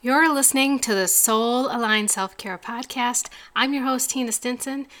You're listening to the Soul Aligned Self-Care Podcast. I'm your host, Tina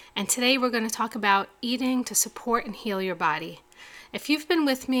Stinson, and today we're going to talk about eating to support and heal your body. If you've been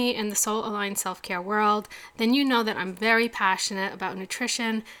with me in the Soul Aligned Self-Care world, then you know that I'm very passionate about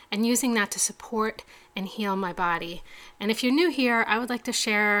nutrition and using that to support and heal my body. And if you're new here, I would like to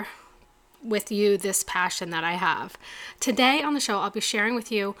share with you this passion that I have. Today on the show, I'll be sharing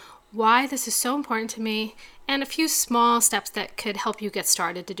with you why this is so important to me and a few small steps that could help you get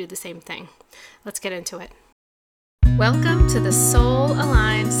started to do the same thing. Let's get into it. Welcome to the Soul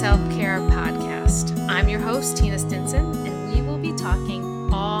Aligned Self-Care Podcast. I'm your host, Tina Stinson, and we will be talking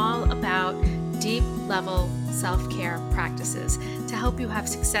all about deep level self-care practices to help you have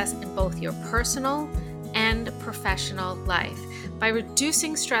success in both your personal and professional life by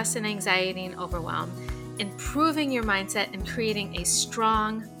reducing stress and anxiety and overwhelm, improving your mindset, and creating a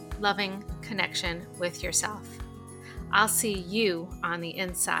strong, loving connection with yourself. I'll see you on the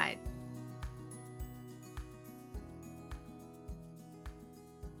inside.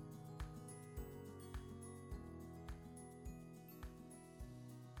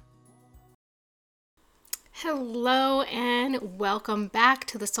 Hello and welcome back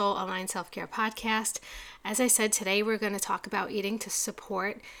to the Soul Aligned Self-Care Podcast. As I said, today we're going to talk about eating to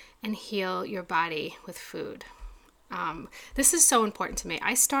support and heal your body with food. This is so important to me.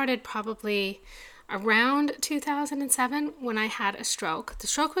 I started probably around 2007 when I had a stroke. The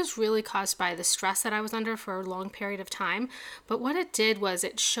stroke was really caused by the stress that I was under for a long period of time. But what it did was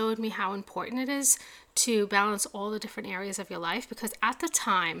it showed me how important it is to balance all the different areas of your life, because at the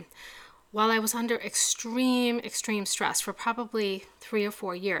time, while I was under extreme stress for probably 3 or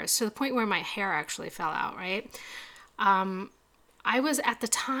 4 years, to the point where my hair actually fell out, right? I was at the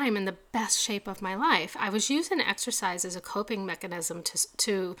time in the best shape of my life. I was using exercise as a coping mechanism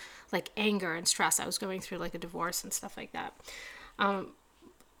to like anger and stress. I was going through like a divorce and stuff like that.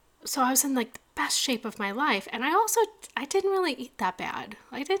 So I was in like the best shape of my life. And I didn't really eat that bad.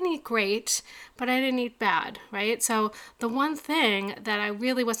 I didn't eat great, but I didn't eat bad, right? So the one thing that I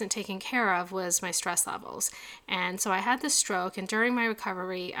really wasn't taking care of was my stress levels. And so I had this stroke, and during my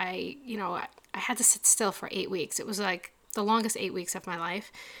recovery, I had to sit still for 8 weeks. It was like the longest 8 weeks of my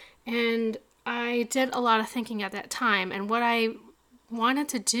life. And I did a lot of thinking at that time. And what I wanted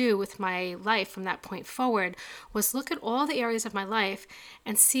to do with my life from that point forward was look at all the areas of my life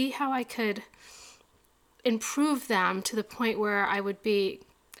and see how I could improve them to the point where I would be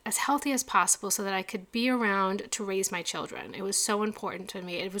as healthy as possible so that I could be around to raise my children. It was so important to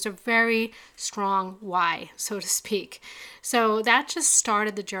me. It was a very strong why, so to speak. So that just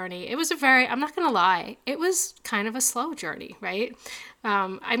started the journey. It was I'm not going to lie, it was kind of a slow journey, right?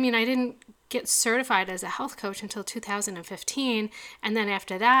 I didn't get certified as a health coach until 2015. And then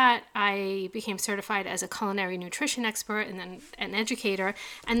after that, I became certified as a culinary nutrition expert and then an educator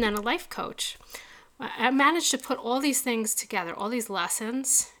and then a life coach. I managed to put all these things together, all these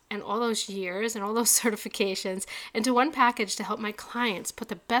lessons and all those years and all those certifications into one package to help my clients put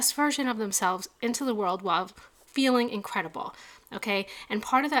the best version of themselves into the world while feeling incredible. Okay. And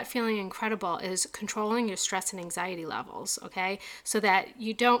part of that feeling incredible is controlling your stress and anxiety levels. Okay. So that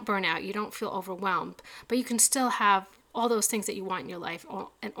you don't burn out, you don't feel overwhelmed, but you can still have all those things that you want in your life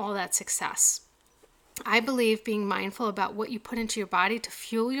and all that success. I believe being mindful about what you put into your body to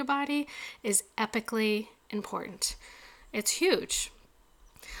fuel your body is epically important. It's huge.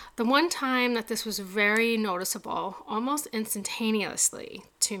 The one time that this was very noticeable, almost instantaneously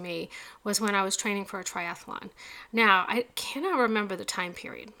to me, was when I was training for a triathlon. Now, I cannot remember the time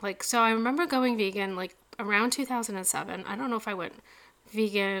period. So I remember going vegan around 2007. I don't know if I went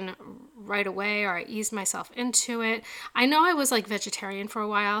vegan right away or I eased myself into it. I know I was vegetarian for a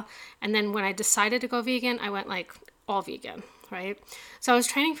while, and then when I decided to go vegan, I went all vegan, right? So I was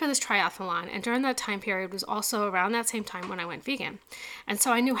training for this triathlon, and during that time period was also around that same time when I went vegan. And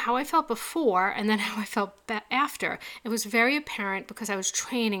so I knew how I felt before and then how I felt after. It was very apparent because I was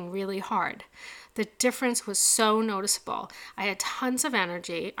training really hard. The difference was so noticeable. I had tons of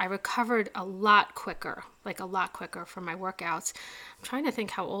energy. I recovered a lot quicker from my workouts. I'm trying to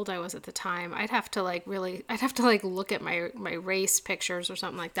think how old I was at the time. I'd have to look at my race pictures or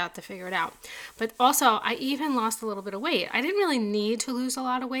something like that to figure it out. But also, I even lost a little bit of weight. I didn't really need to lose a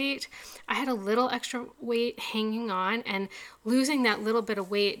lot of weight. I had a little extra weight hanging on, and losing that little bit of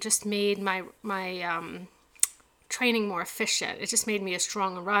weight just made my training more efficient. It just made me a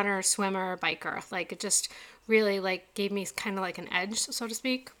strong runner, swimmer, biker. It just really gave me kind of an edge, so to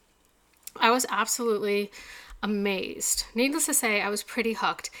speak. I was absolutely amazed. Needless to say, I was pretty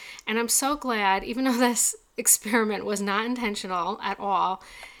hooked. And I'm so glad, even though this experiment was not intentional at all,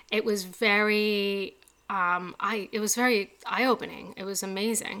 it was very it was very eye-opening. It was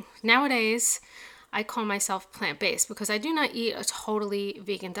amazing. Nowadays, I call myself plant-based because I do not eat a totally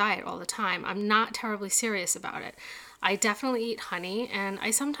vegan diet all the time. I'm not terribly serious about it. I definitely eat honey, and I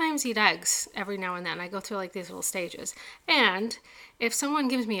sometimes eat eggs every now and then. I go through like these little stages. And if someone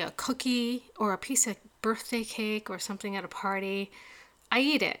gives me a cookie or a piece of birthday cake or something at a party, I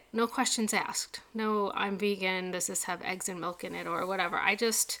eat it. No questions asked. No, I'm vegan. Does this have eggs and milk in it or whatever? I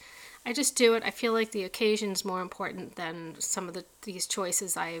just do it. I feel like the occasion's more important than some of these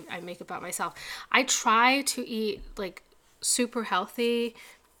choices I make about myself. I try to eat like super healthy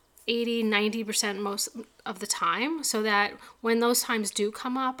 80-90% most of the time, so that when those times do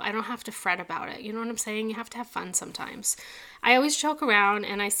come up, I don't have to fret about it. You know what I'm saying? You have to have fun sometimes. I always joke around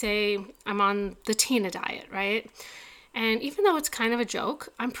and I say I'm on the Tina diet, right? And even though it's kind of a joke,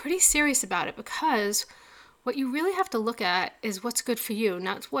 I'm pretty serious about it, because what you really have to look at is what's good for you,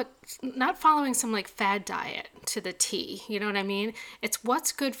 not following some like fad diet to the T. You know what I mean? It's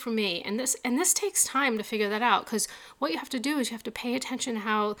what's good for me. And this takes time to figure that out, because what you have to do is you have to pay attention to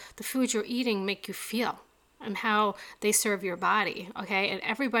how the foods you're eating make you feel and how they serve your body, okay? And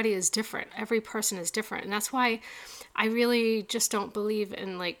everybody is different. Every person is different. And that's why I really just don't believe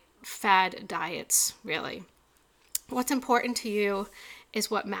in like fad diets, really. What's important to you is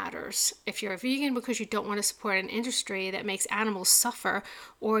what matters. If you're a vegan because you don't want to support an industry that makes animals suffer,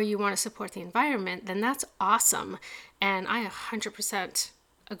 or you want to support the environment, then that's awesome. And I 100%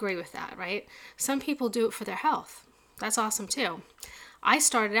 agree with that, right? Some people do it for their health. That's awesome too. I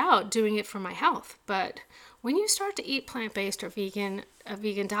started out doing it for my health, but when you start to eat plant-based or a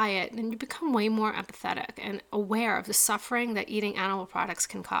vegan diet, then you become way more empathetic and aware of the suffering that eating animal products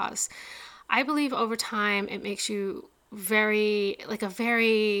can cause. I believe over time it makes you a very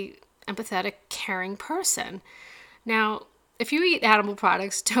empathetic, caring person. Now, if you eat animal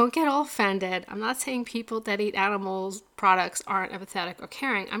products, don't get all offended. I'm not saying people that eat animal products aren't empathetic or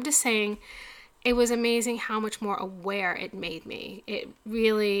caring. I'm just saying it was amazing how much more aware it made me. It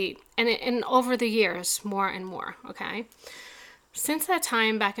really, and over the years, more and more, okay? Since that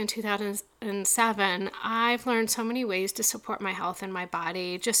time back in 2007, I've learned so many ways to support my health and my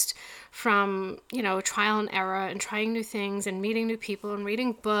body, just from, trial and error and trying new things and meeting new people and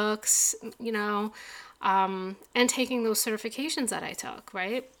reading books, and taking those certifications that I took,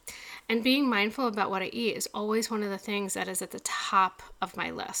 right? And being mindful about what I eat is always one of the things that is at the top of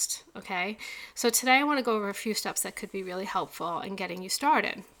my list, okay? So today I want to go over a few steps that could be really helpful in getting you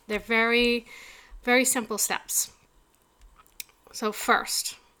started. They're very, very simple steps. So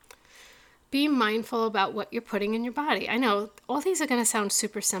first, be mindful about what you're putting in your body. I know all these are going to sound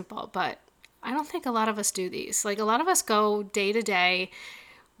super simple, but I don't think a lot of us do these. Like, a lot of us go day to day.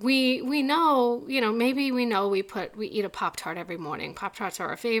 We know, maybe we know we eat a Pop-Tart every morning. Pop-Tarts are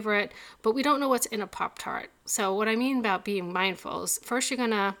our favorite, but we don't know what's in a Pop-Tart. So what I mean about being mindful is, first you're going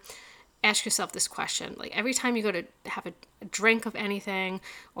to ask yourself this question. Like, every time you go to have a drink of anything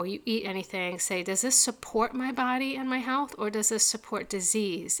or you eat anything, say, does this support my body and my health, or does this support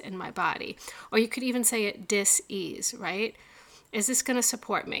disease in my body? Or you could even say it dis-ease, right? Is this going to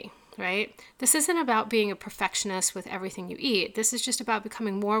support me, right? This isn't about being a perfectionist with everything you eat. This is just about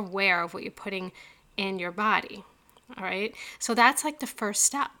becoming more aware of what you're putting in your body, all right? So that's like the first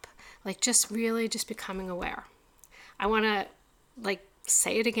step, like just becoming aware. I want to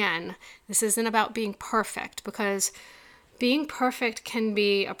say it again. This isn't about being perfect, because being perfect can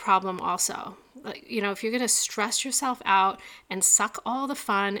be a problem also. If you're going to stress yourself out and suck all the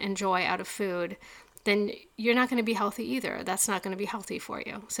fun and joy out of food, then you're not going to be healthy either. That's not going to be healthy for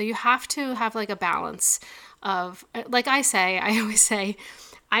you. So you have to have like a balance of, like I always say,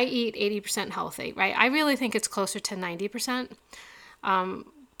 I eat 80% healthy, right? I really think it's closer to 90%.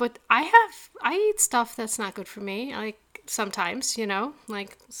 But I eat stuff that's not good for me. Like sometimes,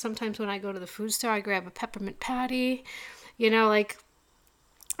 like sometimes when I go to the food store, I grab a peppermint patty,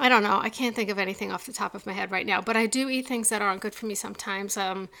 I don't know. I can't think of anything off the top of my head right now, but I do eat things that aren't good for me sometimes.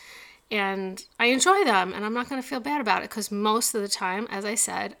 And I enjoy them, and I'm not going to feel bad about it, because most of the time, as I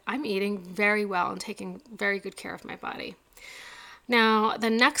said, I'm eating very well and taking very good care of my body. Now, the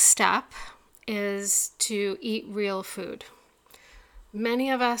next step is to eat real food. Many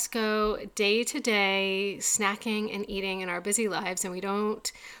of us go day to day snacking and eating in our busy lives, and we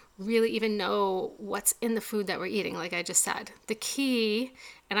don't really even know what's in the food that we're eating, like I just said. The key,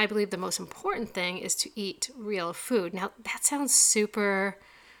 and I believe the most important thing, is to eat real food. Now, that sounds super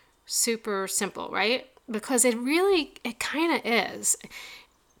simple, right? Because it kind of is.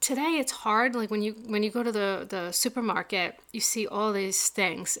 Today it's hard. Like when you go to the supermarket, you see all these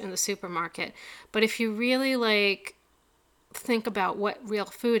things in the supermarket. But if you really think about what real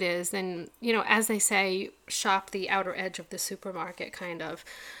food is, then, as they say, shop the outer edge of the supermarket, kind of.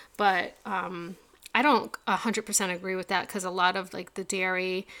 But I don't 100% agree with that, because a lot of like the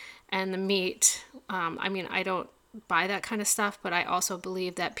dairy and the meat, I don't buy that kind of stuff, but I also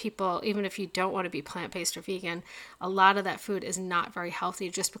believe that people, even if you don't want to be plant-based or vegan, a lot of that food is not very healthy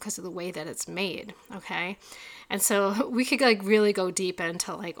just because of the way that it's made, okay? And so we could like really go deep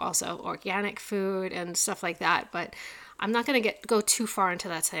into like also organic food and stuff like that, but I'm not going to go too far into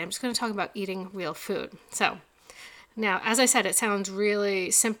that today. I'm just going to talk about eating real food. So now, as I said, it sounds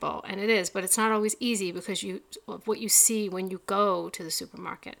really simple, and it is, but it's not always easy because of what you see when you go to the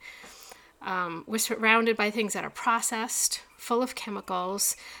supermarket. We're surrounded by things that are processed, full of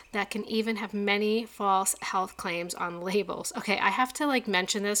chemicals, that can even have many false health claims on labels. Okay, I have to like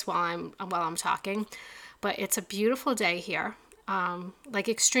mention this while I'm talking, but it's a beautiful day here, like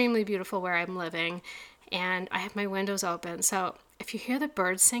extremely beautiful where I'm living, and I have my windows open. So if you hear the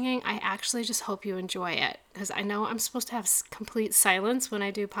birds singing, I actually just hope you enjoy it, because I know I'm supposed to have complete silence when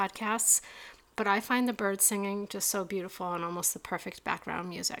I do podcasts, but I find the birds singing just so beautiful and almost the perfect background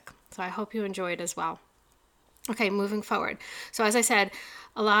music. So I hope you enjoy it as well. Okay, moving forward. So as I said,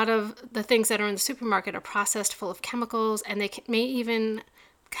 a lot of the things that are in the supermarket are processed, full of chemicals, and they may even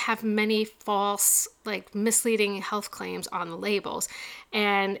have many false, like misleading health claims on the labels.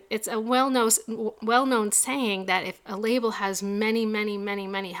 And it's a well-known saying that if a label has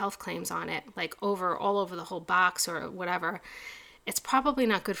many health claims on it, like all over the whole box or whatever, it's probably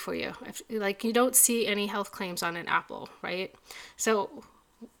not good for you. If, like, you don't see any health claims on an apple, right? So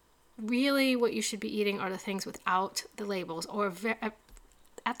really what you should be eating are the things without the labels, or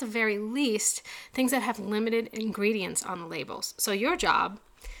at the very least, things that have limited ingredients on the labels. So your job,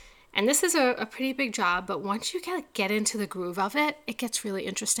 and this is a pretty big job, but once you get into the groove of it, it gets really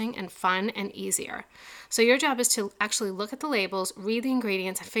interesting and fun and easier. So your job is to actually look at the labels, read the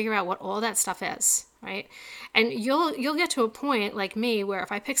ingredients, and figure out what all that stuff is, right? And you'll get to a point like me where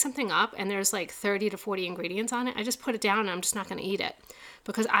if I pick something up and there's like 30 to 40 ingredients on it, I just put it down and I'm just not going to eat it,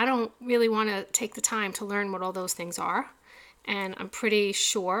 because I don't really want to take the time to learn what all those things are. And I'm pretty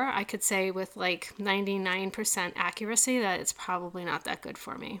sure I could say with like 99% accuracy that it's probably not that good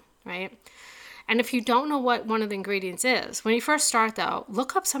for me, right? And if you don't know what one of the ingredients is, when you first start though,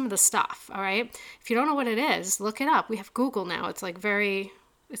 look up some of the stuff, all right? If you don't know what it is, look it up. We have Google now. It's like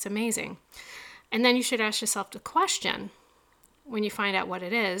it's amazing. And then you should ask yourself the question when you find out what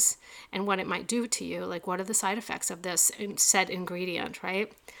it is and what it might do to you, like what are the side effects of this said ingredient,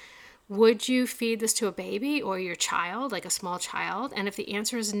 right? Would you feed this to a baby or your child, like a small child? And if the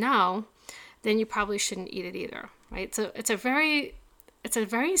answer is no, then you probably shouldn't eat it either, right? So it's a very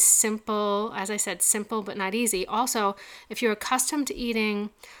simple, as I said, simple but not easy. Also, if you're accustomed to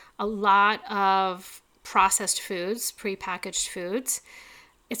eating a lot of processed foods, prepackaged foods,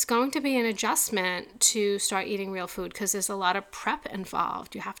 it's going to be an adjustment to start eating real food, because there's a lot of prep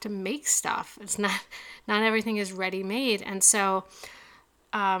involved. You have to make stuff. It's not everything is ready made. And so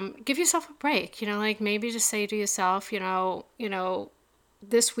give yourself a break, like maybe just say to yourself,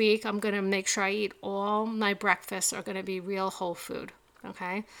 this week I'm going to make sure I eat all my breakfasts are going to be real whole food.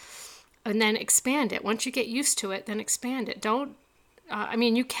 Okay. And then expand it. Once you get used to it, then expand it.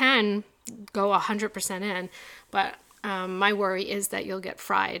 You can go 100% in, but my worry is that you'll get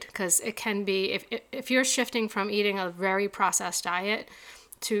fried, because it can be, if you're shifting from eating a very processed diet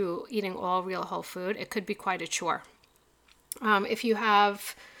to eating all real whole food, it could be quite a chore. If you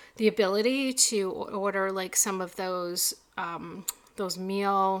have the ability to order like some of those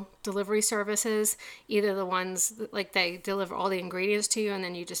meal delivery services, either the ones that, like, they deliver all the ingredients to you and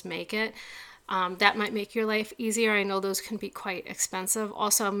then you just make it, that might make your life easier. I know those can be quite expensive.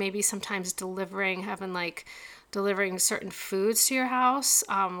 Also, maybe sometimes delivering certain foods to your house,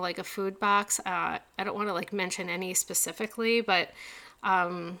 like a food box. I don't want to like mention any specifically, but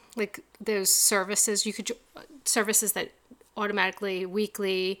like there's services that automatically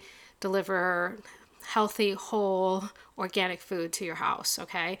weekly deliver healthy, whole, organic food to your house,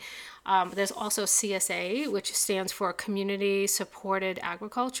 okay? There's also CSA, which stands for Community Supported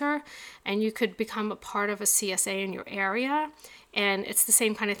Agriculture, and you could become a part of a CSA in your area, and it's the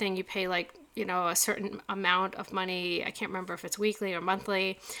same kind of thing. You pay like, a certain amount of money, I can't remember if it's weekly or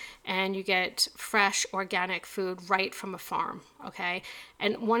monthly, and you get fresh, organic food right from a farm, okay?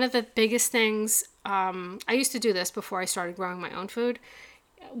 And one of the biggest things, I used to do this before I started growing my own food.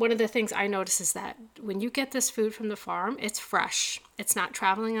 One of the things I notice is that when you get this food from the farm, it's fresh. It's not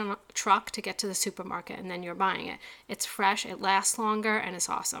traveling on a truck to get to the supermarket and then you're buying it. It's fresh, it lasts longer, and it's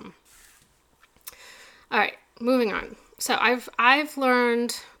awesome. All right, moving on. So I've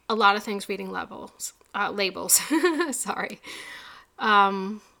learned a lot of things reading labels. labels. Sorry.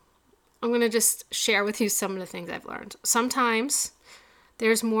 I'm going to just share with you some of the things I've learned. Sometimes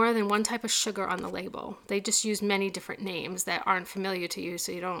there's more than one type of sugar on the label. They just use many different names that aren't familiar to you,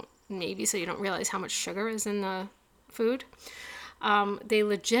 so you don't realize how much sugar is in the food. They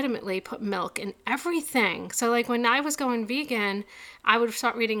legitimately put milk in everything. So like when I was going vegan, I would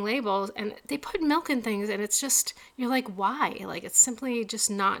start reading labels and they put milk in things, and it's just, you're like, why? Like, it's simply just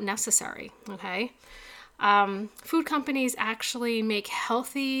not necessary. Okay. Food companies actually make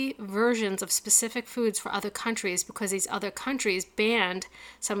healthy versions of specific foods for other countries because these other countries banned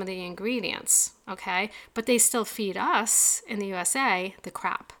some of the ingredients, okay? But they still feed us in the USA the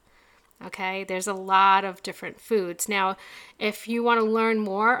crap, okay? There's a lot of different foods. Now, if you want to learn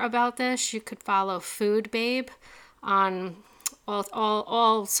more about this, you could follow Food Babe on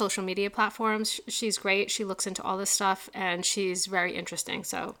all social media platforms. She's great. She looks into all this stuff, and she's very interesting.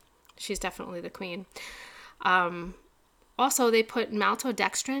 So she's definitely the queen. Also, they put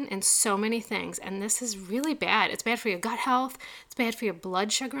maltodextrin in so many things, and this is really bad. It's bad for your gut health. It's bad for your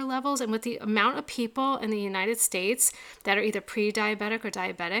blood sugar levels. And with the amount of people in the United States that are either pre-diabetic or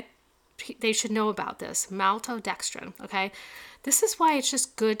diabetic, they should know about this. Maltodextrin, okay? This is why it's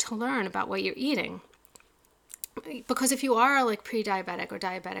just good to learn about what you're eating. Because if you are like pre-diabetic or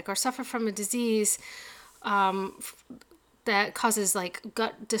diabetic or suffer from a disease, that causes like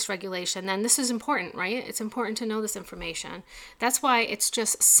gut dysregulation, then this is important, right? It's important to know this information. That's why it's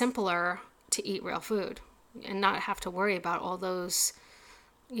just simpler to eat real food and not have to worry about all those,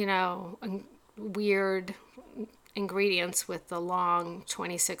 weird ingredients with the long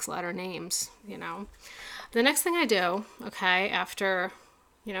 26-letter names, The next thing I do, okay, after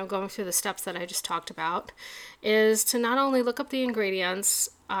going through the steps that I just talked about, is to not only look up the ingredients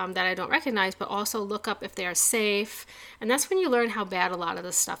that I don't recognize, but also look up if they are safe. And that's when you learn how bad a lot of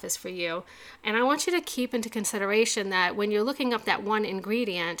this stuff is for you. And I want you to keep into consideration that when you're looking up that one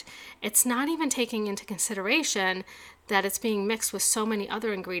ingredient, it's not even taking into consideration that it's being mixed with so many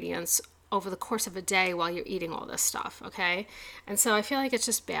other ingredients over the course of a day while you're eating all this stuff, okay? And so I feel like it's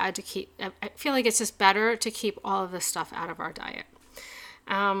just better to keep all of this stuff out of our diet.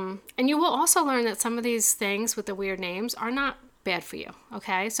 And you will also learn that some of these things with the weird names are not bad for you,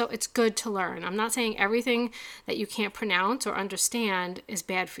 okay? So it's good to learn. I'm not saying everything that you can't pronounce or understand is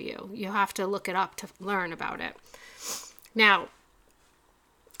bad for you. You have to look it up to learn about it. Now,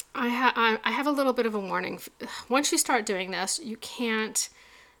 I have a little bit of a warning. Once you start doing this, you can't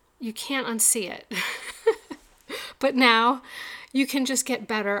unsee it. But now you can just get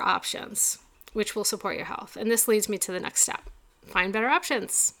better options, which will support your health. And this leads me to the next step. Find better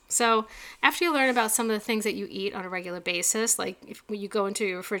options. So after you learn about some of the things that you eat on a regular basis, like if you go into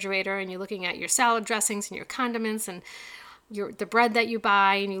your refrigerator and you're looking at your salad dressings and your condiments and the bread that you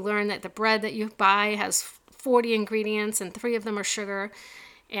buy, and you learn that the bread that you buy has 40 ingredients and 3 of them are sugar,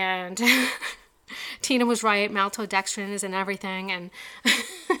 and Tina was right, maltodextrin is in everything, and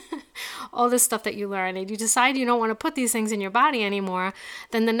all this stuff that you learn, and you decide you don't want to put these things in your body anymore,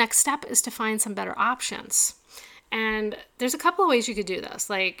 then the next step is to find some better options. And there's a couple of ways you could do this.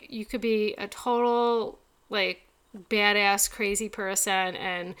 Like, you could be a total, badass, crazy person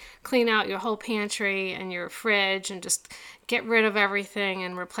and clean out your whole pantry and your fridge and just get rid of everything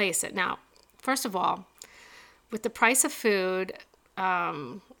and replace it. Now, first of all, with the price of food,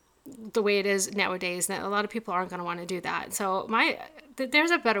 the way it is nowadays, a lot of people aren't going to want to do that. So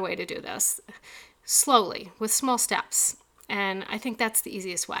there's a better way to do this. Slowly, with small steps. And I think that's the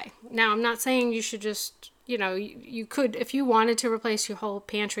easiest way. Now, I'm not saying you should just, you could, if you wanted to replace your whole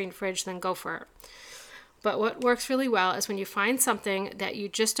pantry and fridge, then go for it. But what works really well is when you find something that you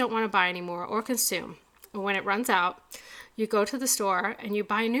just don't want to buy anymore or consume, and when it runs out, you go to the store and you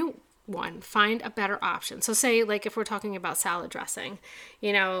buy a new one. Find a better option. So say, like, if we're talking about salad dressing,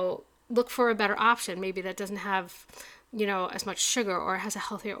 look for a better option. Maybe that doesn't have, as much sugar or has a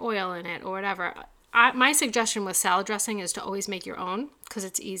healthier oil in it or whatever. My suggestion with salad dressing is to always make your own because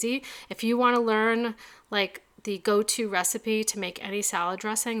it's easy. If you want to learn the go-to recipe to make any salad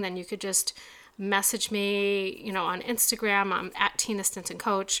dressing, then you could just message me, on Instagram. I'm at Tina Stinson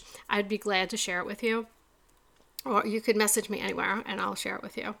Coach. I'd be glad to share it with you. Or you could message me anywhere and I'll share it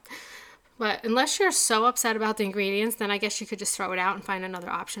with you. But unless you're so upset about the ingredients, then I guess you could just throw it out and find another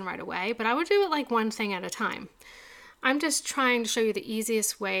option right away. But I would do it one thing at a time. I'm just trying to show you the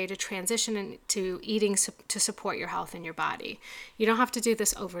easiest way to transition into eating to support your health and your body. You don't have to do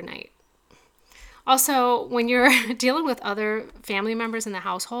this overnight. Also, when you're dealing with other family members in the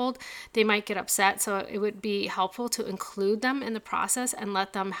household, they might get upset. So it would be helpful to include them in the process and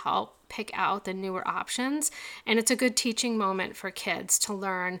let them help pick out the newer options. And it's a good teaching moment for kids to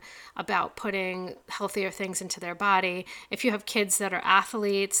learn about putting healthier things into their body. If you have kids that are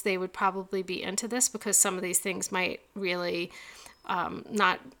athletes, they would probably be into this because some of these things might really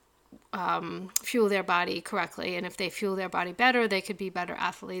not fuel their body correctly. And if they fuel their body better, they could be better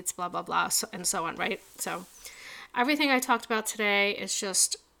athletes, blah, blah, blah, and so on, right? So everything I talked about today is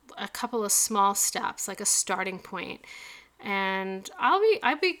just a couple of small steps, like a starting point. And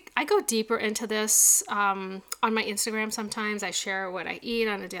I go deeper into this on my Instagram sometimes. I share what I eat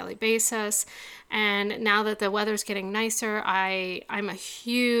on a daily basis. And now that the weather's getting nicer, I'm a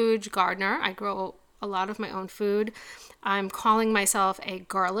huge gardener. I grow a lot of my own food. I'm calling myself a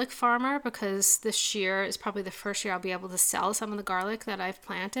garlic farmer because this year is probably the first year I'll be able to sell some of the garlic that I've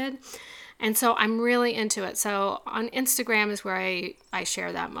planted. And so I'm really into it. So on Instagram is where I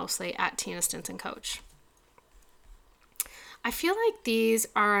share that mostly, at Tina Stinson Coach. I feel like these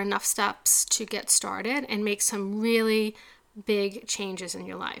are enough steps to get started and make some really big changes in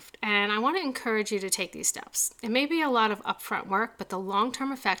your life. And I want to encourage you to take these steps. It may be a lot of upfront work, but the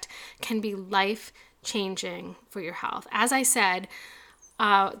long-term effect can be life-changing for your health. As I said,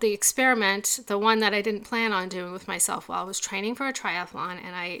 the experiment, the one that I didn't plan on doing with myself while I was training for a triathlon,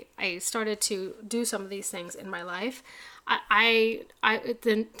 and I started to do some of these things in my life.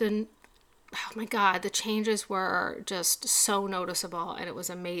 Oh my God, the changes were just so noticeable, and it was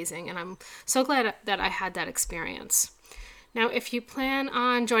amazing. And I'm so glad that I had that experience. Now, if you plan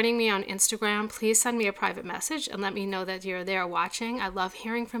on joining me on Instagram, please send me a private message and let me know that you're there watching. I love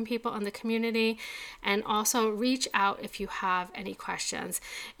hearing from people in the community, and also reach out if you have any questions.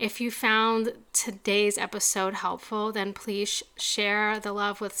 If you found today's episode helpful, then please share the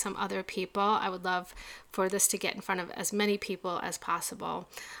love with some other people. I would love for this to get in front of as many people as possible.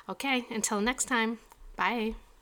 Okay, until next time, bye.